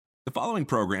The following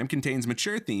program contains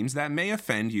mature themes that may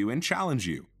offend you and challenge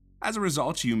you. As a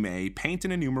result, you may paint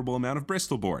an innumerable amount of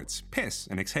Bristol boards, piss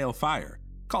and exhale fire,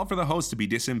 call for the host to be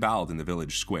disemboweled in the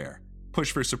village square,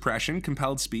 push for suppression,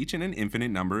 compelled speech, and an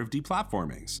infinite number of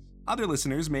deplatformings. Other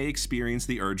listeners may experience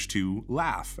the urge to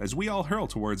laugh as we all hurl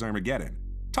towards Armageddon,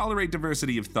 tolerate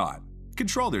diversity of thought,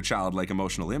 control their childlike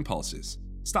emotional impulses,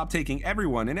 stop taking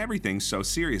everyone and everything so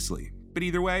seriously. But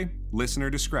either way,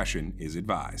 listener discretion is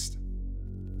advised.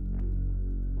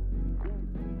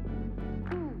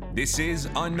 This is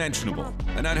Unmentionable,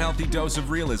 an unhealthy dose of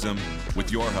realism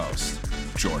with your host,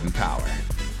 Jordan Power.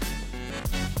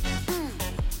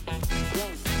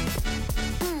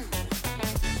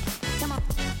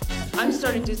 I'm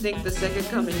starting to think the second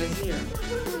coming is here.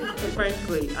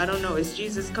 Frankly, I don't know. Is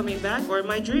Jesus coming back or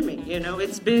am I dreaming? You know,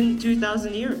 it's been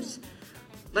 2,000 years.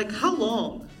 Like, how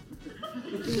long?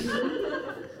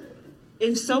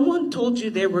 If someone told you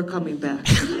they were coming back.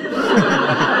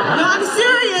 No, I'm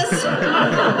serious.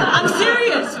 I'm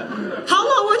serious. How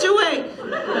long would you wait?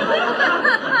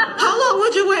 How long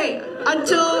would you wait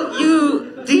until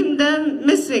you deem them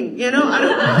missing? You know,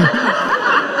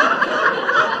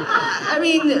 I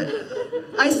mean,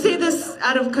 I say this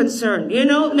out of concern. You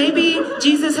know, maybe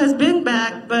Jesus has been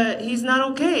back, but he's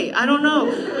not okay. I don't know.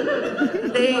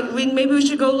 Maybe we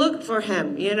should go look for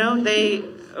him. You know, they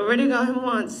already got him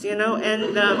once, you know,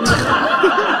 and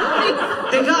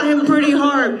they got him pretty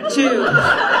hard, too.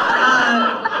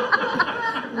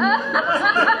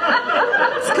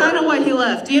 It's kind of why he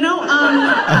left, you know?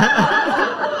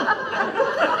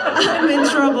 I'm in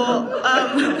trouble.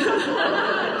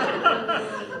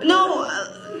 No,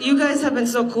 you guys have been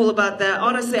so cool about that.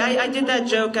 Honestly, I did that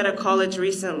joke at a college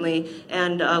recently,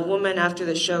 and a woman after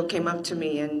the show came up to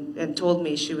me and told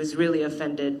me she was really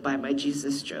offended by my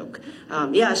Jesus joke.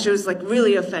 Yeah, she was like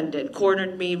really offended,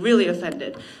 cornered me, really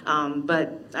offended.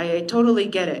 But I totally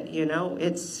get it, you know?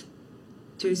 It's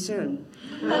too soon.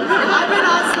 I've been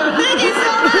awesome. Thank you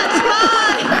so much.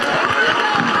 Bye!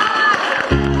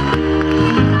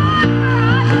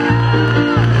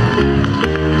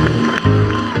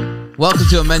 Welcome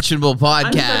to Unmentionable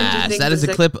Podcast. That is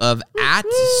a clip of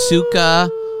Atsuka.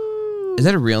 Is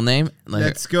that a real name?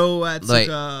 Let's go, Atsuka. Like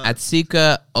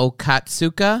Atsuka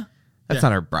Okatsuka? That's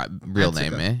not her real Atsuka.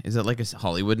 name, eh? Is it like a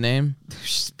Hollywood name?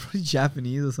 She's probably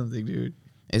Japanese or something, dude.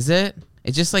 Is it?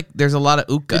 It's just like there's a lot of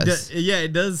ukas.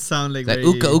 It does sound like That very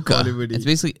uka uka. Hollywood-y. It's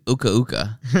basically uka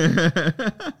uka.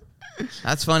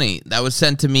 That's funny. That was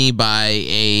sent to me by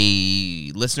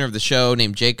a listener of the show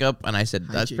named Jacob, and I said,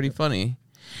 that's Jacob. pretty funny.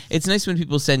 It's nice when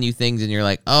people send you things and you're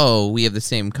like, oh, we have the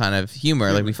same kind of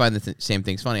humor. Like, we find the same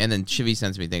things funny. And then Chivy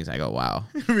sends me things. I go, wow.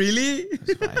 Really?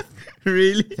 I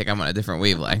Really? think I'm on a different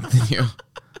wavelength than you.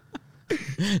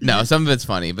 No, some of it's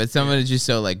funny, but some of it's just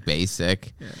so, like,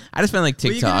 basic. Yeah. I just find, like,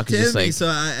 TikTok is just, like... so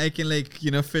I can, like,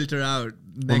 you know, filter out.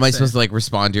 What am I supposed to, like,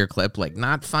 respond to your clip? Like,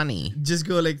 not funny. Just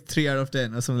go, like, 3 out of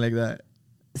 10 or something like that.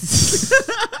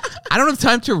 I don't have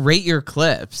time to rate your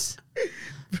clips.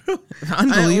 Bro,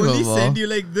 Unbelievable. I only send you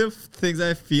like the things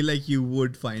I feel like you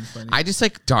would find funny. I just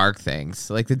like dark things.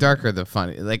 Like the darker the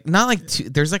funny. Like not like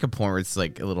there's like a point where it's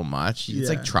like a little much. It's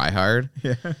like try hard.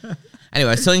 Yeah.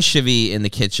 Anyway, I was telling Shivy in the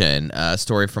kitchen a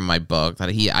story from my book that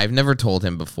I've never told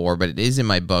him before, but it is in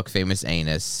my book, Famous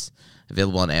Anus,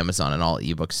 available on Amazon and all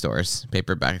ebook stores.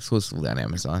 Paperback exclusively on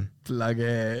Amazon. Plug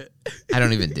it. I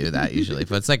don't even do that usually,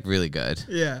 but it's like really good.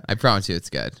 Yeah. I promise you it's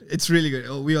good. It's really good.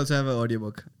 Oh, we also have an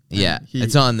audiobook. Yeah,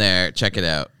 it's on there. Check it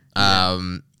out. I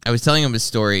was telling him a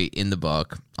story in the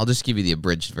book. I'll just give you the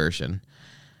abridged version.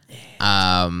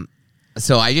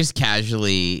 So I just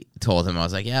casually told him, I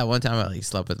was like, yeah, one time I like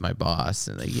slept with my boss.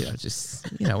 And like,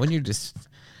 when you're just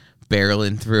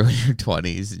barreling through in your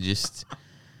 20s and just,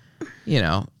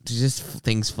 just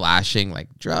things flashing like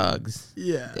drugs,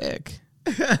 dick.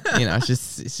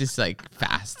 It's just like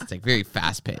fast. It's like very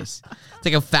fast paced. It's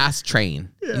like a fast train.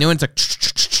 Yeah. It's like,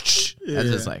 that's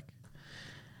just like,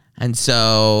 and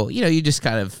so, you just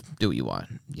kind of do what you want.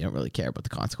 You don't really care about the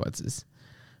consequences.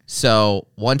 So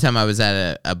one time I was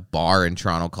at a bar in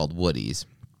Toronto called Woody's,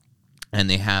 and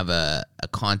they have a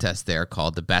contest there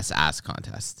called the Best Ass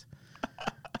Contest.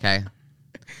 Okay.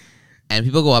 And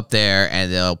people go up there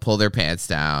and they'll pull their pants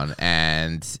down,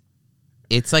 and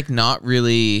it's like not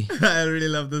really. I really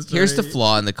love this story. Here's the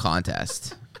flaw in the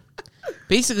contest.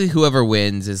 Basically, whoever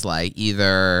wins is like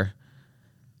either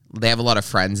they have a lot of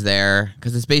friends there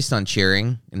because it's based on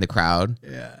cheering in the crowd.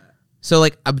 Yeah. So,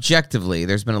 like, objectively,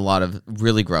 there's been a lot of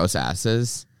really gross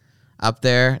asses up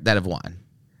there that have won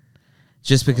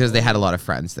just because they had a lot of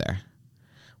friends there.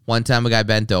 One time, a guy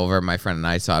bent over. My friend and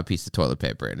I saw a piece of toilet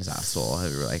paper in his asshole.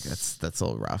 We were like, "That's a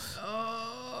little rough."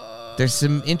 There's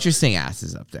some interesting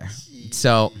asses up there.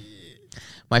 So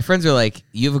my friends are like,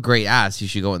 you have a great ass. You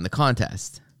should go in the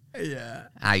contest. Yeah.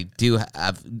 I do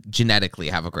genetically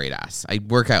have a great ass. I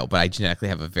work out, but I genetically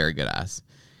have a very good ass.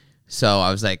 So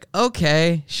I was like,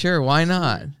 okay, sure, why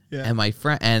not? Yeah. And my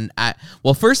friend,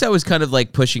 first I was kind of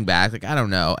like pushing back, like, I don't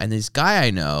know. And this guy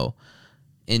I know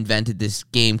invented this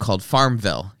game called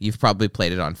Farmville. You've probably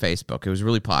played it on Facebook. It was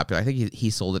really popular. I think he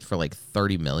sold it for like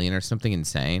 30 million or something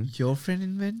insane. Your friend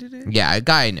invented it? Yeah, a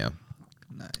guy I knew.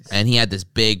 Nice. And he had this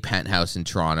big penthouse in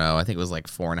Toronto. I think it was like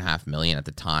 4.5 million at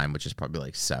the time, which is probably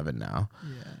like 7 now.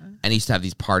 Yeah. And he used to have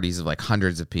these parties of like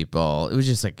hundreds of people. It was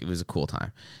just like, it was a cool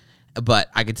time. But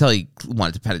I could tell he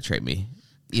wanted to penetrate me,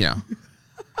 you know.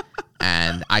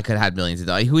 And I could have had millions of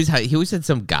dollars. He always had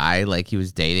some guy like he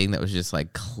was dating that was just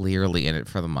like clearly in it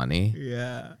for the money.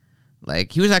 Yeah.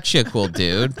 Like he was actually a cool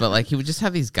dude, but like he would just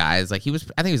have these guys. Like I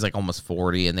think he was like almost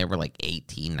 40 and they were like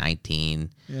 18, 19.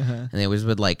 And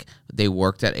they they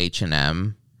worked at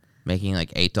H&M making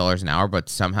like $8 an hour, but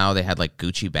somehow they had like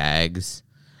Gucci bags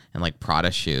and like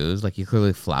Prada shoes. Like he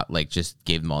clearly just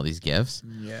gave them all these gifts.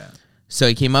 Yeah. So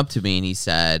he came up to me and he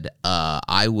said,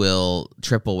 I will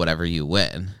triple whatever you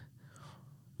win.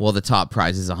 Well, the top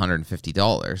prize is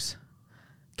 $150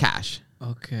 cash.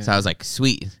 Okay. So I was like,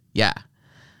 sweet. Yeah.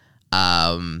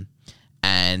 And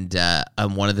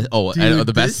one of the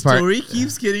the best part. Story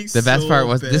keeps getting The best part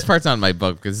was bad. this part's not in my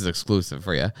book because this is exclusive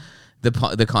for you.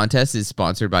 The contest is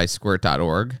sponsored by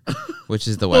Squirt.org, which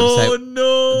is the website. Oh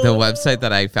no! The website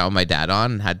that I found my dad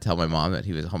on and had to tell my mom that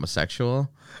he was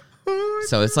homosexual.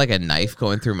 So it's like a knife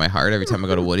going through my heart every time I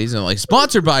go to Woody's and I'm like,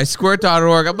 sponsored by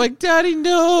Squirt.org. I'm like, Daddy,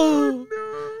 no.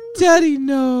 Daddy,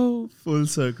 no. Full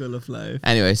circle of life.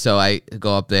 Anyway, so I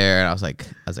go up there and I was like,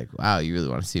 wow, you really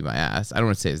want to see my ass? I don't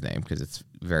want to say his name because it's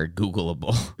very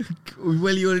Googleable.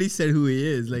 Well, you already said who he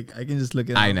is. Like, I can just look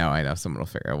at him. I know. Someone will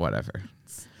figure out, whatever.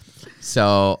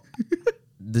 So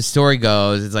the story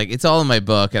goes, it's like, it's all in my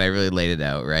book and I really laid it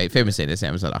out, right? Famous Sadist,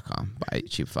 Amazon.com. Buy it,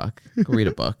 cheap fuck. Go read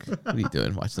a book. What are you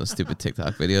doing? Watching those stupid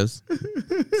TikTok videos?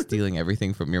 Stealing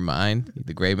everything from your mind,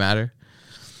 the gray matter.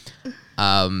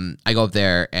 I go up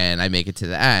there and I make it to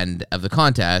the end of the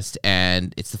contest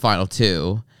and it's the final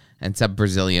 2 and some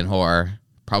Brazilian whore,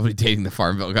 probably dating the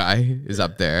Farmville guy, is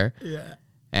up there. Yeah.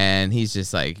 And he's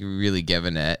just like really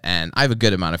giving it. And I have a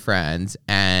good amount of friends.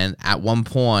 And at one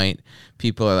point,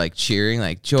 people are like cheering,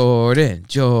 like, Jordan,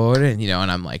 you know,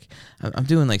 and I'm like, I'm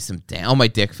doing like some oh, my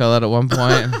dick fell out at one point.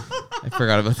 I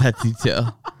forgot about that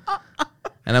detail.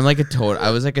 And I'm like first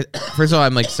of all,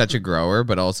 I'm like such a grower,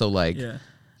 but also like, Yeah.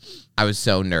 I was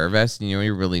so nervous. And you know, when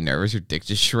you're really nervous, your dick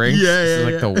just shrinks. Yeah, It's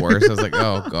yeah, like the worst. I was like,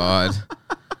 oh God.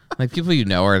 Like people you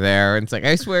know are there. And it's like,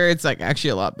 I swear it's like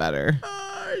actually a lot better.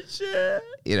 Oh, shit.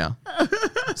 You know.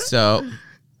 So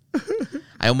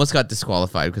I almost got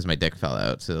disqualified because my dick fell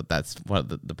out. So that's one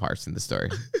of the parts in the story.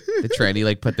 The tranny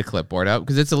like put the clipboard out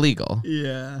because it's illegal.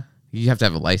 Yeah. You have to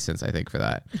have a license, I think, for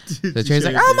that. The The tranny's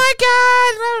like, oh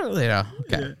my God. You know,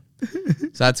 okay.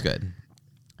 So that's good.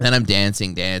 Then I'm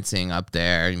dancing up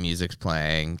there, and music's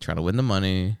playing, trying to win the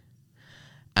money.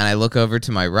 And I look over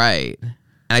to my right, and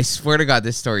I swear to God,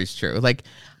 this story's true. Like,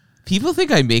 people think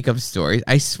I make up stories.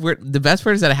 I swear, the best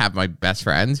part is that I have my best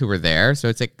friends who were there, so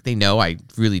it's like they know I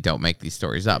really don't make these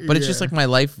stories up. But it's just Yeah. like my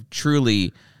life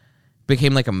truly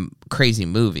became like a crazy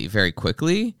movie very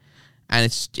quickly. And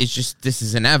it's just, this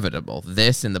is inevitable.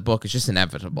 This in the book is just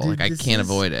inevitable. Dude, like, I this can't is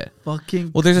avoid it.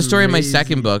 Fucking Well, there's a story in my crazy.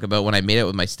 second book about when I made it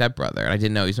with my stepbrother, and I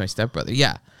didn't know he was my stepbrother.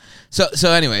 Yeah. So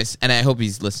anyways, and I hope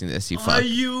he's listening to this. You Are fuck.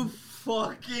 you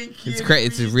fucking kidding It's great.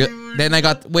 It's a me, real. dude? Then I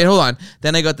got. Wait, hold on.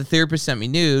 Then I got the therapist sent me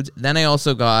nudes. Then I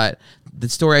also got the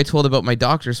story I told about my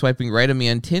doctor swiping right on me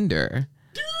on Tinder,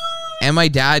 and my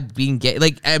dad being gay.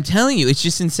 Like, I'm telling you, it's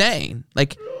just insane.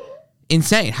 Like,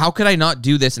 insane. How could I not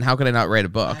do this, and how could I not write a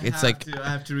book? It's like I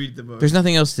have to read the book. there's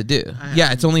nothing else to do.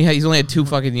 Yeah, he's only had 2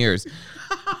 fucking years.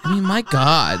 I mean, my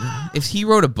God, if he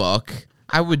wrote a book,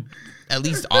 I would at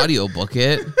least audiobook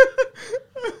it.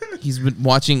 He's been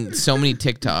watching so many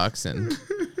TikToks and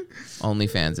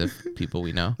OnlyFans of people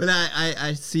we know. But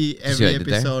I see See every what I did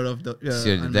there? episode of the See what I did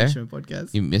there? Unmentioned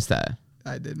podcast. You missed that.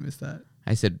 I did miss that.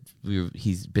 I said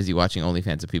he's busy watching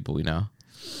OnlyFans of people we know.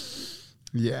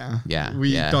 Yeah. Yeah, We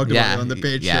yeah, talked yeah, about it on the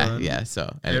Patreon. Yeah.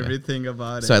 So anyway. Everything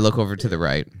about So it. I look over to the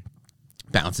right,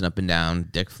 bouncing up and down,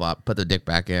 dick flop, put the dick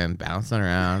back in, bouncing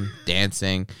around,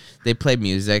 dancing. They play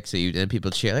music, so then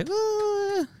people cheer like,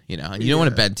 "Ah," you know. And you don't want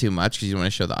to bend too much because you don't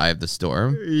want to show the eye of the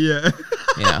storm. Yeah.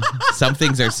 You know, some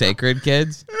things are sacred,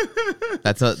 kids.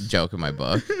 That's a joke in my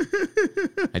book.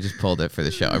 I just pulled it for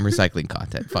the show. I'm recycling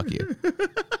content. Fuck you.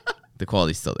 The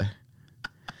quality's still there.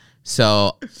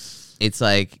 So it's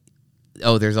like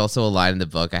there's also a line in the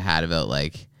book I had about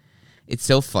like, it's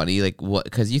so funny, like what,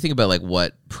 because you think about like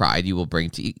what pride you will bring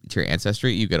to your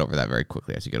ancestry, you get over that very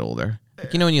quickly as you get older.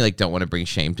 Like, you know, when you like don't want to bring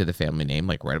shame to the family name,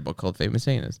 like write a book called Famous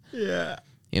Anus. Yeah.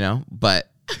 You know,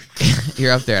 but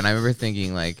you're up there, and I remember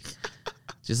thinking like,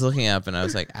 just looking up, and I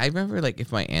was like, I remember like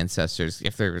if my ancestors,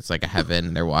 if there was like a heaven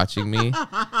and they're watching me,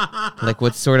 like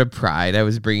what sort of pride I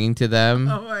was bringing to them.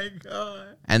 Oh my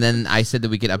God. And then I said that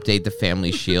we could update the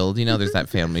family shield. You know, there's that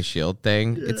family shield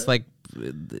thing. Yeah. It's like,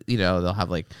 you know, they'll have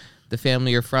like the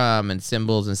family you're from and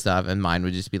symbols and stuff. And mine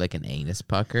would just be like an anus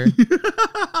pucker.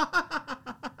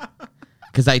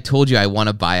 Because I told you I want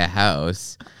to buy a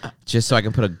house just so I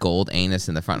can put a gold anus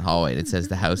in the front hallway that says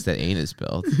the house that Anus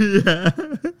built. Yeah.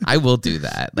 I will do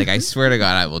that. Like, I swear to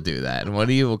God, I will do that. And one of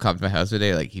you will come to my house one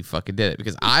day like, he fucking did it.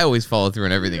 Because I always follow through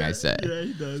on everything I say. Yeah,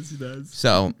 he does.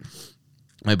 So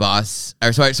my boss,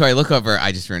 so I look over,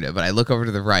 I just ruined it, but I look over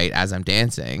to the right as I'm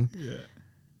dancing. Yeah.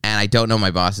 And I don't know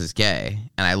my boss is gay.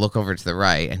 And I look over to the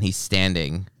right, and he's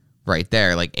standing right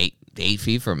there, like 8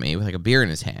 feet from me with like a beer in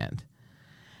his hand.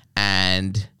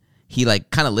 And he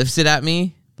like kind of lifts it at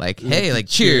me like, hey, like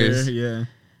cheers. Yeah.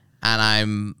 And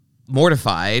I'm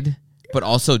mortified, but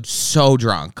also so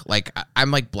drunk. Like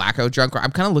I'm like blackout drunk.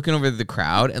 I'm kind of looking over the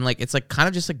crowd, and like it's like kind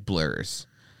of just like blurs.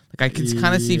 Like I can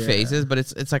kind of see faces, but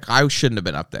it's like I shouldn't have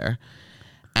been up there.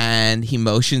 And he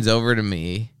motions over to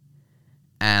me,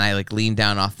 and I like lean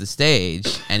down off the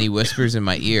stage, and he whispers in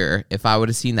my ear, if I would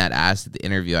have seen that ass at the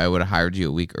interview, I would have hired you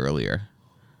a week earlier.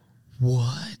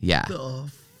 What? Yeah.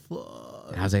 The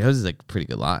fuck? And I was like, this is like a pretty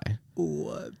good lie.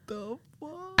 What the fuck?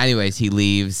 Anyways, he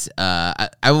leaves. I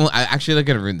actually not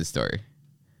gonna ruin the story.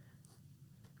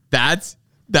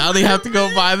 Now they have to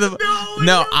go buy them.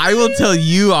 No, I will tell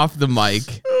you off the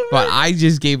mic, but I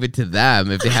just gave it to them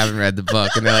if they haven't read the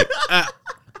book, and they're like,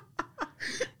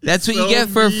 that's what you get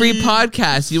for a free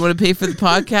podcast. You want to pay for the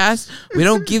podcast? We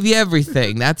don't give you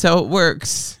everything. That's how it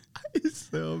works. It's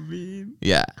so mean.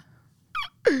 Yeah.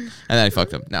 And then I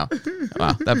fucked him. No.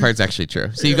 Wow, that part's actually true.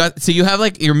 So you have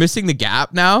like, you're missing the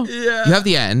gap now. Yeah. You have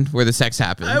the end where the sex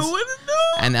happens. I wouldn't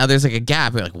know. And now there's like a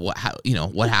gap. You're like, what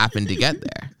happened to get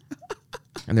there?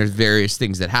 And there's various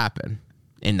things that happen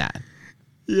in that.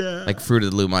 Yeah. Like Fruit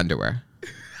of the Loom underwear.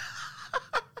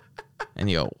 And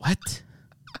you go, what?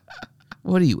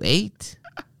 What are you, 8?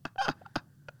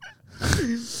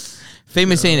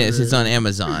 Famous Anus, it's on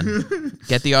Amazon.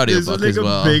 Get the audiobook like as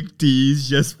well. A big tease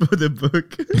just for the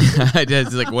book. I did.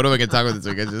 It's like, what am I going to talk about this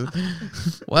week?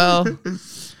 Well,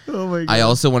 oh my God. I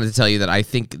also wanted to tell you that I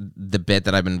think the bit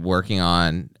that I've been working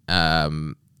on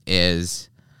is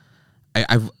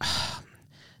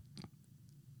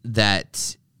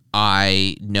that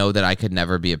I know that I could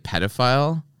never be a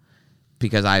pedophile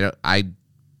because I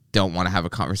don't want to have a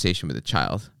conversation with a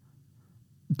child.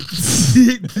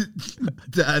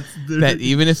 That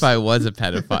even if I was a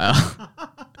pedophile.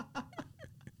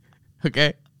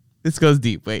 Okay, this goes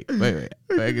deep. Wait. Unlike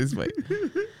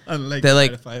that,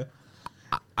 like, pedophile.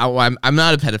 I'm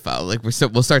not a pedophile. Like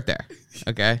we'll start there.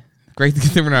 Okay, great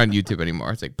that we're not on YouTube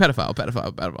anymore. It's like pedophile.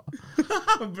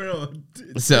 Bro,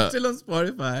 it's So still on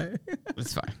Spotify.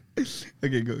 It's fine.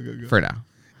 Okay, go. For now.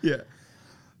 Yeah.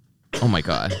 Oh my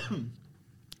God.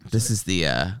 This is the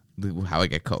how I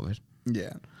get COVID.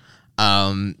 Yeah.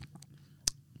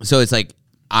 So it's like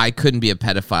I couldn't be a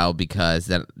pedophile because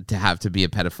to be a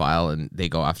pedophile and they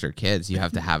go after kids, you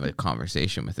have to have a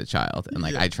conversation with a child. And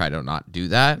like I try to not do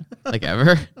that, like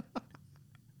ever.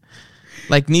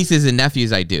 Like nieces and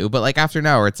nephews I do, but like after an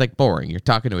hour it's like boring. You're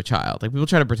talking to a child. Like people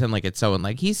try to pretend like it's someone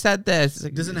like he said this.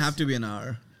 Like, it doesn't have to be an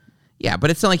hour. Yeah,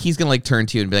 but it's not like he's gonna like turn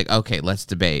to you and be like, okay, let's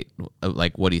debate.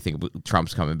 Like, what do you think?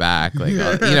 Trump's coming back? Like,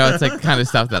 it's like kind of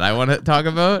stuff that I want to talk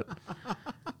about,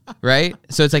 right?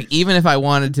 So it's like even if I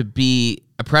wanted to be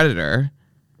a predator,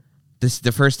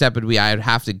 the first step would be I'd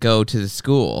have to go to the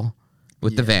school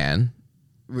with the van.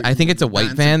 I think it's a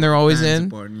white van they're always in,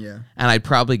 yeah. And I'd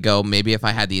probably go maybe if I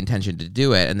had the intention to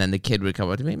do it, and then the kid would come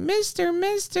up to me, Mister,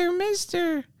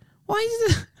 why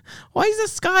is the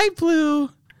sky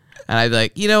blue? And I'd be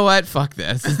like, you know what? Fuck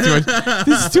this. This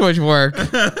is too much work.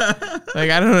 Like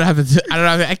I don't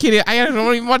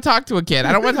even want to talk to a kid.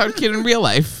 I don't want to talk to a kid in real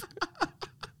life.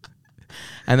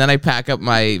 And then I pack up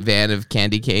my van of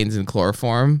candy canes and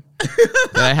chloroform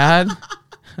that I had.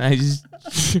 And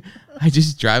I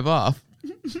just drive off.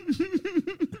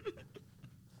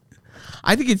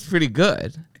 I think it's pretty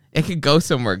good. It could go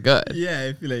somewhere good. Yeah,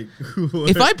 I feel like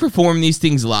if I perform these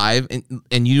things live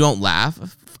and you don't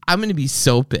laugh, I'm going to be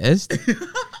so pissed.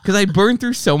 Because I burned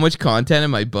through so much content in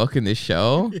my book and this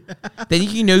show. Then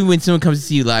you know when someone comes to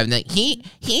see you live and like, he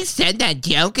said that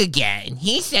joke again.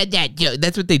 He said that joke.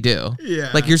 That's what they do. Yeah.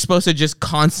 Like you're supposed to just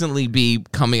constantly be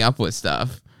coming up with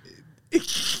stuff.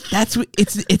 That's what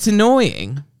it's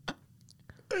annoying.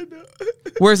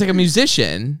 Whereas like a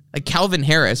musician, like Calvin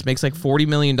Harris makes like $40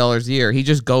 million a year. He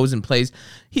just goes and plays.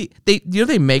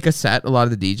 They make a set, a lot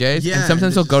of the DJs. Yeah, and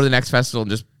sometimes they'll just go to the next festival and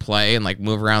just play and like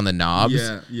move around the knobs.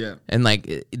 Yeah. And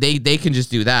like they can just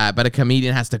do that, but a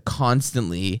comedian has to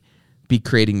constantly be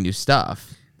creating new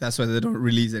stuff. That's why they don't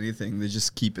release anything. They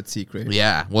just keep it secret.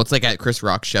 Yeah. Well, it's like at Chris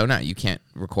Rock's show now. You can't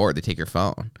record. They take your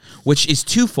phone, which is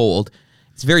twofold.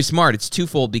 It's very smart. It's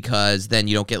twofold because then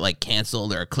you don't get like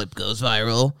canceled or a clip goes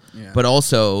viral. Yeah. But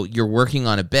also you're working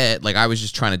on a bit like I was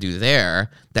just trying to do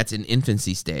there. That's in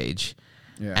infancy stage.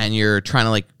 Yeah. And you're trying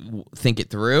to like think it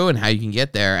through and how you can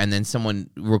get there. And then someone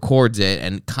records it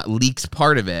and leaks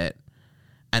part of it.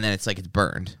 And then it's like it's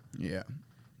burned. Yeah.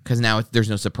 Because now there's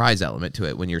no surprise element to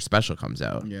it when your special comes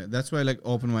out. Yeah. That's why like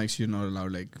open mics, you're not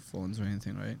allowed like phones or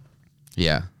anything, right?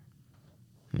 Yeah.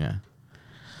 Yeah.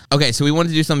 Okay, so we wanted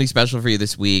to do something special for you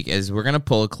this week is we're going to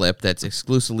pull a clip that's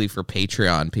exclusively for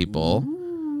Patreon people.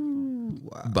 Ooh,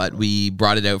 wow. But we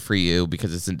brought it out for you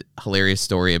because it's a hilarious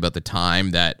story about the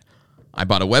time that I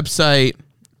bought a website.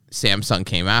 Samsung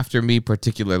came after me,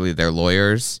 particularly their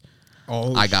lawyers.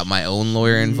 Oh, I got my own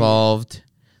lawyer involved.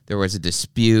 There was a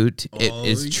dispute. It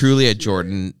is truly a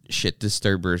Jordan shit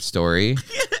disturber story.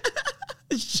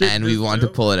 And we wanted to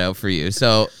pull it out for you.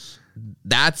 So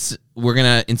we're going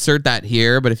to insert that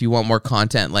here, but if you want more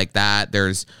content like that,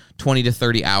 there's 20 to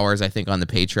 30 hours, I think, on the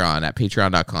Patreon at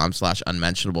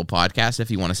patreon.com/unmentionable podcast.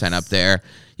 If you want to sign up there,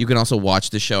 you can also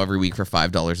watch the show every week for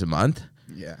 $5 a month.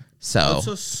 Yeah. So,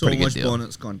 Also, so pretty good much deal.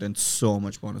 bonus content. So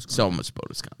much bonus content. So much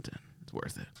bonus content. It's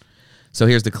worth it. So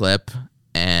here's the clip.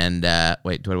 And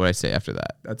wait, what do I say after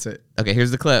that? That's it. Okay,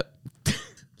 here's the clip.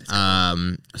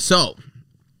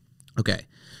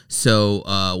 So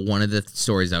one of the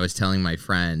stories I was telling my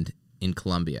friend in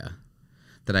Colombia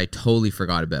that I totally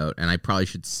forgot about, and I probably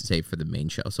should save for the main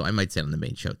show. So I might say it on the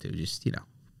main show too. Just, we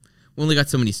only got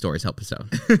so many stories. Help us out.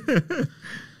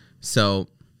 So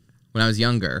when I was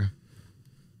younger,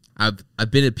 I've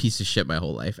been a piece of shit my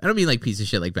whole life. I don't mean like piece of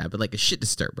shit like bad, but like a shit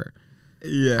disturber.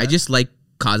 Yeah. I just like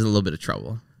causing a little bit of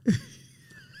trouble.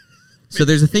 So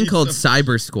there's a thing called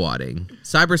cyber squatting.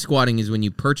 Cyber squatting is when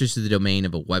you purchase the domain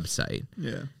of a website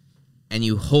Yeah. and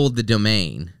you hold the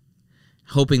domain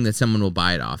hoping that someone will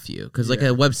buy it off you. Because like a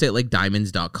website like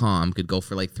diamonds.com could go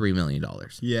for like $3 million.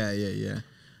 Yeah.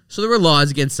 So there were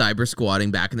laws against cyber squatting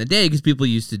back in the day because people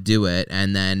used to do it.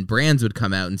 And then brands would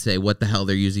come out and say, what the hell,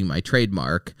 they're using my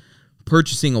trademark,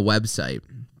 purchasing a website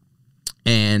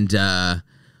and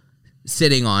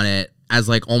sitting on it as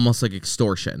like almost like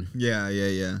extortion.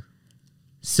 Yeah.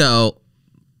 So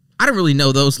I don't really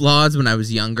know those laws when I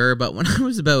was younger, but when I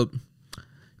was about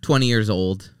 20 years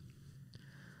old,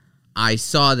 I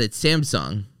saw that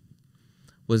Samsung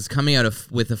was coming out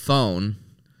with a phone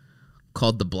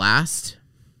called the Blast.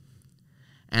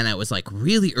 And I was like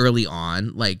really early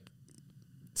on, like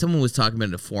someone was talking about it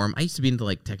in a forum. I used to be into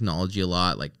like technology a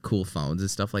lot, like cool phones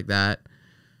and stuff like that.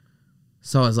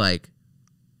 So I was like,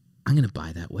 I'm going to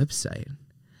buy that website.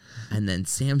 And then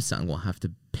Samsung will have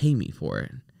to pay me for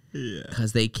it. Yeah.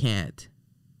 Because they can't,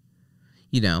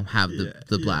 have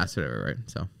the Blast or whatever, right?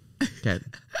 So, okay.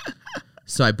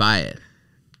 So I buy it.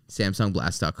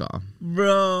 SamsungBlast.com.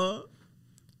 Bro.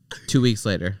 2 weeks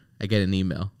later, I get an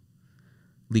email.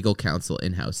 Legal counsel,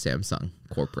 in-house, Samsung,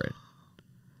 corporate.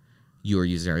 You are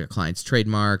using our client's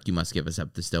trademark. You must give us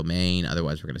up this domain.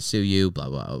 Otherwise, we're going to sue you, blah,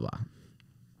 blah, blah, blah.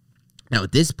 Now,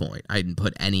 at this point, I didn't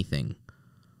put anything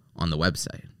on the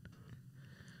website.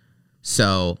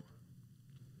 So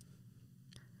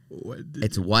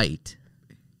it's white.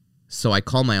 So I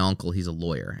call my uncle. He's a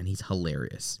lawyer, and he's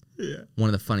hilarious. Yeah. One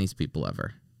of the funniest people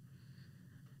ever.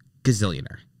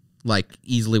 Gazillionaire. Like,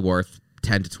 easily worth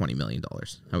 $10 to $20 million,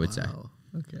 I would say.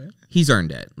 Okay. He's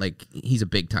earned it. Like, he's a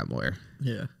big-time lawyer.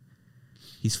 Yeah.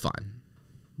 He's fun.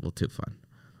 A little too fun.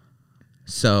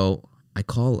 So I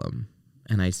call him,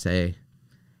 and I say,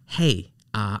 hey,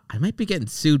 I might be getting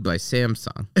sued by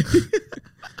Samsung.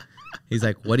 He's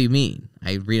like, what do you mean?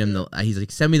 I read him he's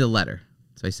like, send me the letter.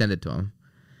 So I send it to him.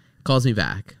 Calls me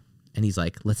back, and he's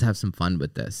like, let's have some fun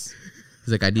with this.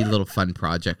 He's like, I need a little fun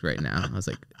project right now. I was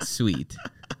like, sweet.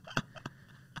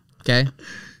 Okay.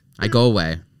 I go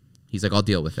away. He's like, I'll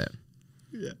deal with it.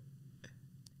 Yeah.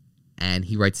 And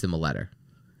he writes them a letter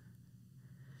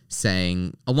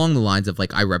saying along the lines of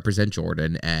like, I represent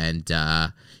Jordan and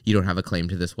you don't have a claim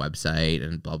to this website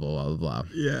and blah, blah, blah, blah, blah.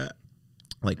 Yeah.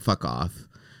 Like, fuck off.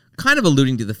 kind of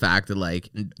alluding to the fact that, like,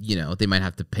 you know, they might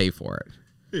have to pay for it.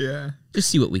 Yeah. Just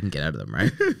see what we can get out of them,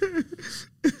 right?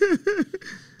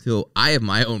 So I have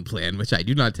my own plan, which I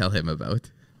do not tell him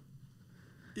about.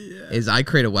 Yeah. Is I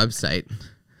create a website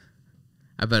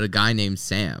about a guy named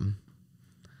Sam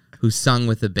who sung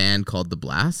with a band called The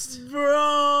Blast. Bro.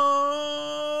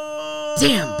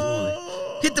 Damn, boy.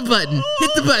 Hit the button.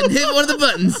 Hit the button. Hit one of the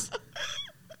buttons.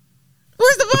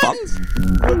 Where's the buttons?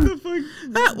 What the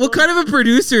fuck? What kind of a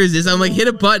producer is this? I'm like, hit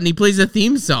a button. He plays a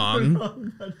theme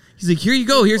song. He's like, here you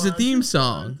go. Here's the theme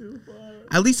song.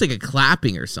 At least like a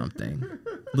clapping or something.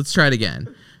 Let's try it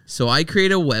again. So I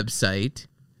create a website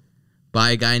by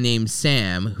a guy named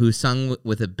Sam who sung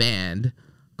with a band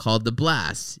called The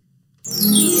Blast.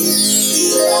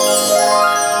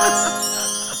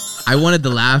 I wanted the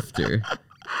laughter.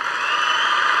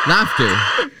 Laughter.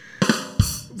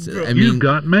 So, I mean, You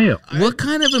got mail. what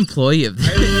kind of employee of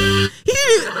that? He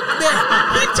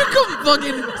took him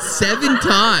fucking 7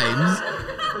 times.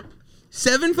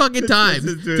 7 fucking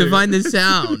times to find the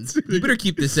sound. You better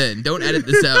keep this in. Don't edit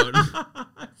this out.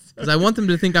 Because I want them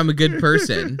to think I'm a good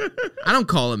person. I don't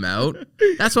call him out.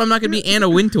 That's why I'm not going to be Anna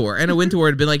Wintour. Anna Wintour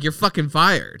would have been like, you're fucking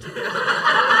fired.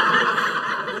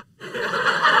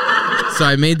 So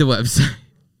I made the website.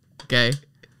 Okay?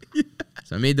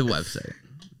 So I made the website.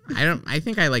 I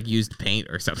think I like used paint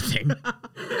or something.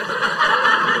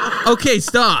 Okay,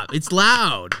 stop. It's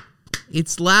loud.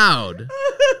 It's loud.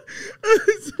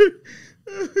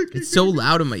 It's so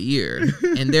loud in my ear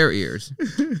and their ears.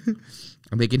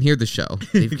 And they can hear the show.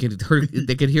 They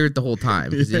could hear it the whole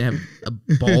time because they have a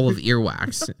ball of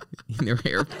earwax in their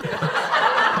hair.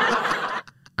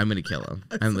 I'm gonna kill him.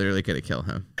 I'm literally gonna kill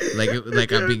him.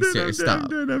 Like I'm being serious.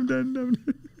 Stop. I'm done.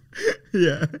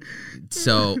 Yeah.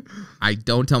 So I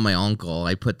don't tell my uncle.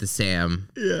 I put the Sam,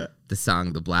 Yeah. the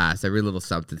song, The Blast. Every little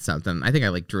something. I think I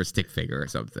like drew a stick figure or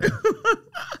something.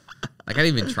 Like I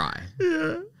didn't even try.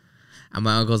 Yeah. And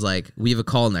my uncle's like, we have a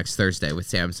call next Thursday with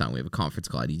Samsung. We have a conference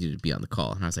call. I need you to be on the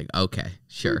call. And I was like, okay,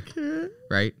 sure. Okay.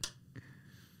 Right?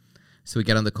 So we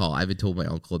get on the call. I haven't told my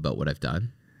uncle about what I've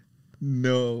done.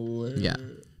 No way. Yeah.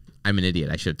 I'm an idiot.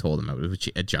 I should have told him. I would have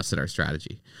adjusted our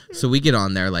strategy. So we get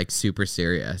on there like super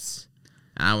serious.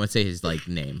 And I don't want to say his like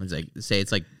name. It's like say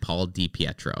it's like Paul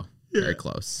DiPietro. Very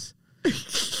close.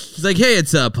 He's like, hey,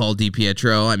 it's Paul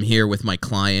DiPietro. I'm here with my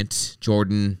client,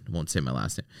 Jordan. I won't say my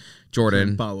last name.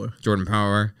 Jordan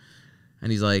Power.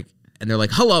 And he's like, and they're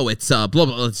like, hello, it's blah,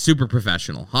 blah, it's super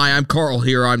professional. Hi, I'm Carl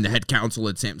here. I'm the head counsel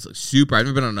at Sam's. Like, super. I've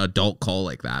never been on an adult call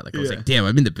like that. Like I was like, damn,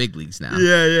 I'm in the big leagues now.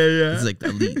 Yeah. It's like the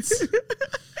elites.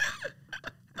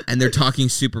 And they're talking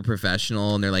super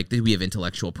professional, and they're like, we have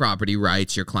intellectual property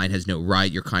rights. Your client has no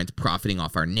right. Your client's profiting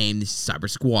off our name. This is cyber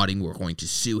squatting. We're going to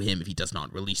sue him if he does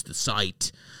not release the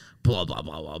site. Blah, blah,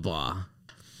 blah, blah, blah.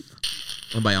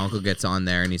 And my uncle gets on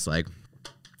there, and he's like,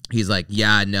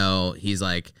 yeah, no. You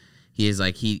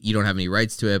don't have any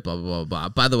rights to it, blah, blah, blah, blah.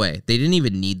 By the way, they didn't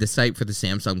even need the site for the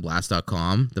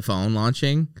SamsungBlast.com, the phone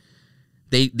launching.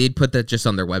 They'd put that just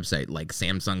on their website, like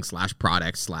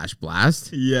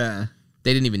Samsung/products/blast. Yeah.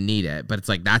 They didn't even need it, but it's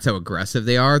like that's how aggressive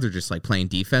they are. They're just like playing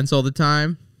defense all the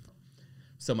time.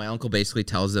 So my uncle basically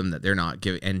tells them that they're not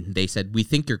giving, and they said, we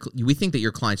think that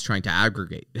your client's trying to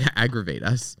aggravate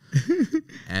us.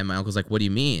 And my uncle's like, what do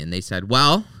you mean? And they said,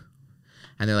 well,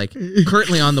 and they're like,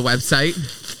 currently on the website,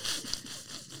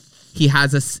 he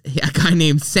has a guy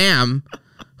named Sam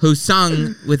who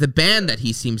sung with a band that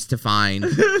he seems to find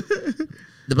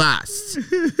The Blast.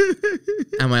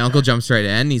 And my uncle jumps right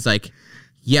in. He's like,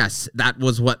 yes, that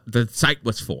was what the site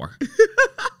was for.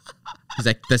 He's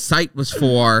like, the site was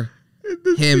for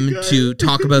him to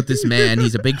talk about this man.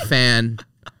 He's a big fan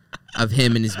of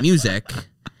him and his music.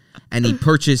 And he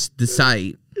purchased the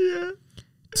site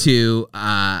to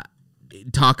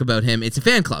talk about him. It's a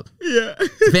fan club. Yeah.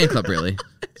 It's a fan club, really.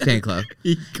 It's a fan club.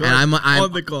 And I'm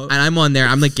on the call. And I'm on there.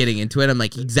 I'm like getting into it. I'm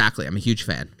like, exactly. I'm a huge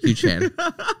fan. Huge fan.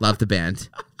 Love the band.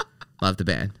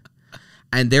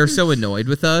 And they're so annoyed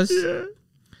with us. Yeah.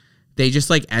 They just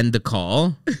like end the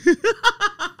call.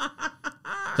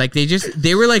 Like they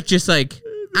were like, just like,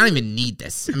 I don't even need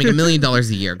this. I make $1 million a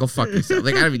year. Go fuck yourself.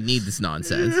 Like, I don't even need this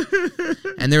nonsense.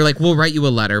 And they're like, we'll write you a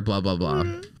letter, blah, blah, blah.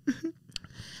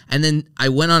 And then I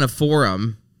went on a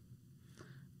forum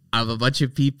of a bunch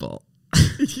of people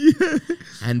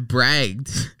and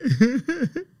bragged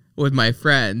with my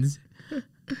friends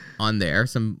on there,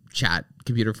 some chat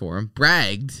computer forum,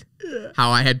 bragged how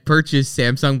I had purchased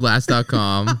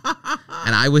SamsungBlast.com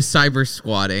and I was cyber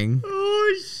squatting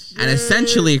and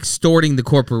essentially extorting the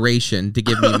corporation to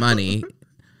give me money,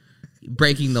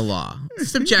 breaking the law.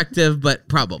 Subjective, but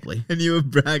probably. And you were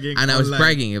bragging. And I was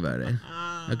bragging about it.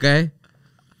 Okay?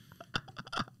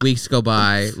 Weeks go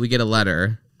by. We get a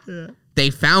letter. They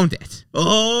found it.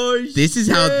 Oh, This is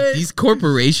how these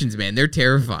corporations, man, they're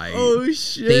terrifying. Oh,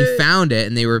 shit. They found it,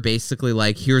 and they were basically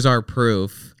like, here's our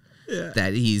proof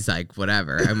that he's like,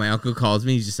 whatever. And my uncle calls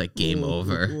me. He's just like, game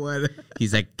over. What?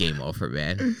 He's like, game over,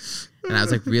 man. And I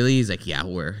was like, really? He's like, yeah,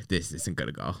 this isn't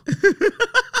going to go.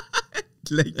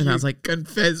 Like, And I was like,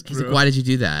 confess, He's bro. like, why did you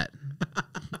do that?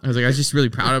 I was like, I was just really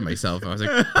proud of myself. I was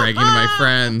like bragging to my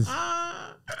friends.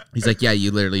 He's like, yeah,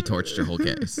 you literally torched your whole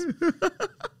case.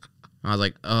 I was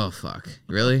like, oh, fuck.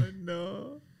 Really?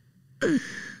 No.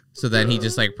 So then he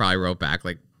just like probably wrote back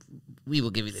like, we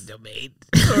will give you the domain.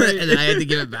 And then I had to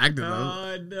give it back to them.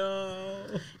 Oh, no.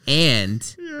 And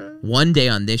one day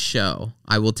on this show,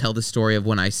 I will tell the story of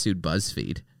when I sued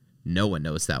BuzzFeed. No one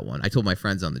knows that one. I told my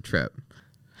friends on the trip.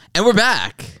 And we're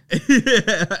back.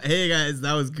 Hey, guys,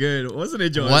 that was good. Wasn't it,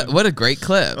 John? What a great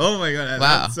clip. Oh, my God. I Wow.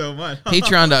 laughed so much.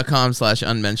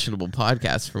 Patreon.com/unmentionable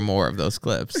podcast for more of those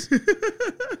clips.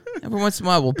 Every once in a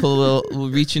while, we'll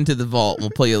reach into the vault and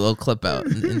we'll pull you a little clip out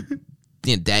and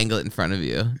dangle it in front of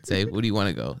you. Say, what do you want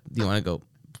to go? Do you want to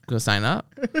go sign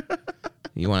up?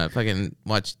 You want to fucking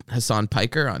watch Hassan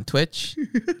Piker on Twitch?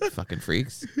 Fucking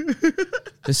freaks.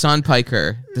 Hassan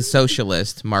Piker, the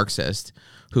socialist Marxist,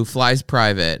 who flies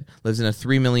private, lives in a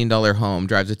 $3 million home,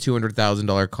 drives a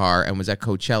 $200,000 car, and was at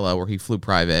Coachella where he flew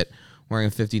private, wearing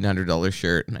a $1,500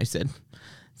 shirt. And I said,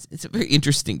 it's a very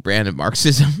interesting brand of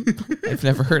Marxism I've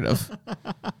never heard of.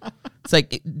 It's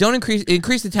like, don't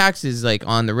increase the taxes like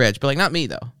on the rich, but like not me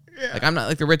though. Yeah. Like I'm not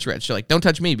like the rich. So like, don't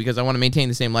touch me because I want to maintain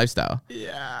the same lifestyle.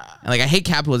 Yeah. And like I hate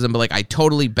capitalism, but like I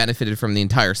totally benefited from the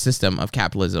entire system of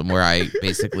capitalism where I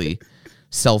basically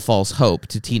sell false hope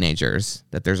to teenagers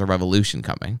that there's a revolution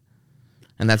coming.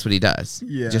 And that's what he does.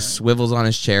 Yeah. Just swivels on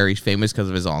his chair. He's famous because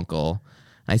of his uncle.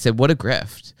 And I said, what a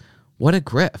grift. What a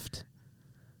grift.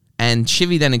 And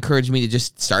Shivy then encouraged me to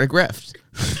just start a grift.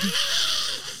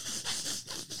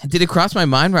 Did it cross my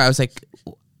mind where I was like,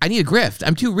 I need a grift.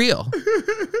 I'm too real.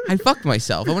 I fucked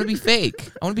myself. I want to be fake.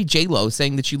 I want to be J-Lo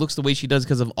saying that she looks the way she does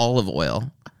because of olive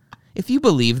oil. If you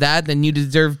believe that, then you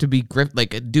deserve to be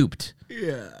duped.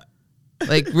 Yeah.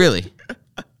 Like, really.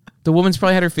 The woman's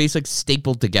probably had her face like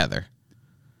stapled together.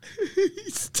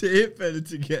 Stapled it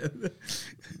together.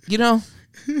 You know?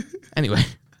 Anyway.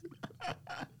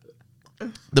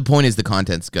 The point is the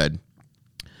content's good.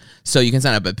 So you can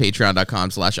sign up at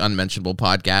patreon.com/unmentionable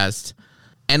podcast.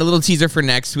 And a little teaser for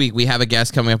next week. We have a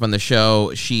guest coming up on the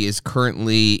show. She is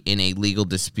currently in a legal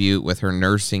dispute with her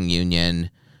nursing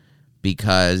union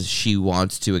because she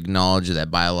wants to acknowledge that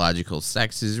biological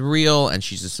sex is real, and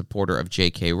she's a supporter of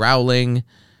J.K. Rowling.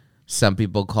 Some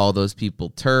people call those people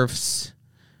TERFs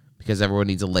because everyone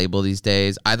needs a label these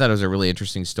days. I thought it was a really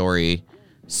interesting story.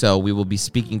 So we will be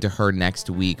speaking to her next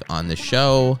week on the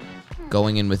show,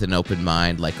 going in with an open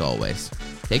mind like always.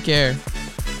 Take care.